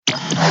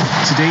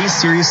Today's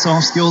Serious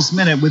Soft Skills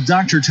Minute with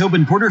Dr.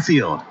 Tobin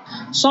Porterfield.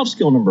 Soft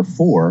skill number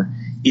 4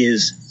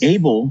 is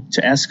able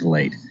to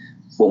escalate.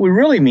 What we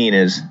really mean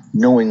is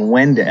knowing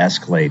when to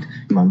escalate.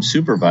 I'm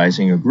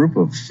supervising a group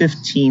of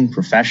 15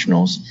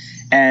 professionals,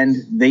 and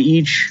they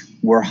each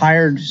were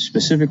hired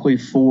specifically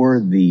for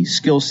the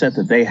skill set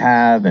that they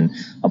have and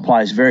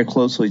applies very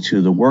closely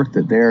to the work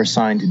that they're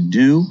assigned to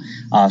do.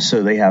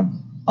 So they have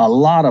a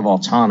lot of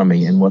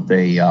autonomy in what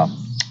they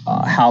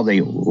how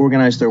they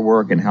organize their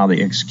work and how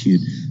they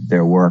execute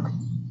their work.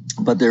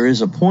 But there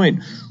is a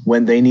point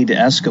when they need to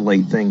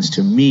escalate things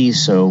to me,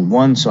 so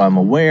I'm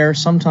aware,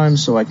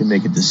 sometimes so I can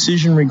make a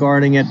decision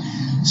regarding it.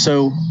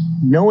 So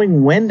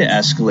knowing when to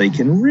escalate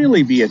can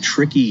really be a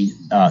tricky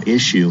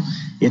issue.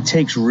 It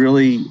takes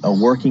really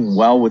working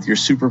well with your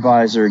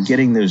supervisor,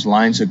 getting those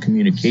lines of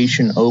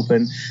communication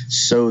open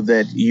so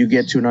that you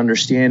get to an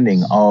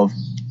understanding of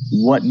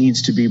what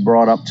needs to be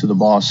brought up to the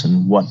boss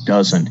and what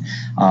doesn't.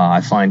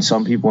 I find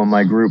some people in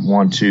my group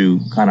want to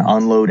kind of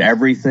unload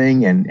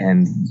everything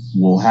and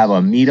we'll have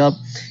a meetup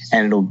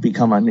and it'll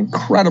become an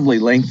incredibly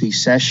lengthy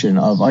session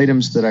of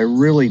items that I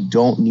really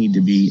don't need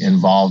to be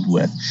involved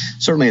with.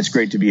 Certainly it's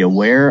great to be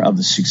aware of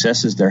the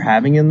successes they're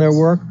having in their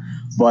work,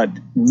 but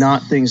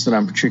not things that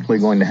I'm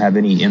particularly going to have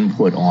any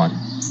input on.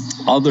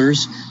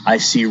 Others I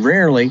see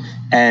rarely,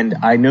 and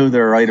I know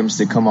there are items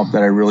that come up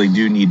that I really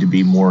do need to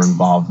be more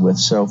involved with.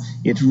 So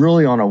it's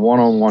really on a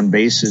one-on-one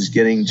basis,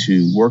 getting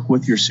to work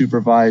with your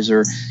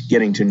supervisor,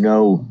 getting to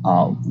know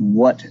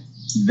what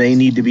they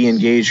need to be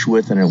engaged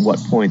with and at what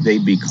point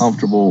they'd be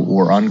comfortable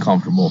or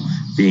uncomfortable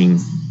being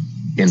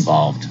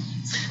involved.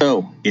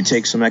 So it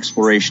takes some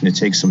exploration, it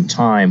takes some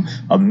time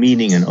of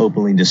meeting and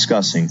openly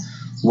discussing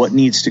what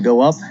needs to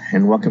go up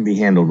and what can be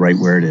handled right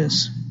where it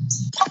is.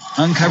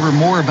 Uncover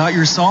more about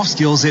your soft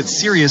skills at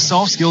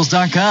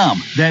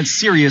SeriousSoftSkills.com.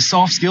 That's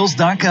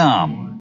SeriousSoftSkills.com.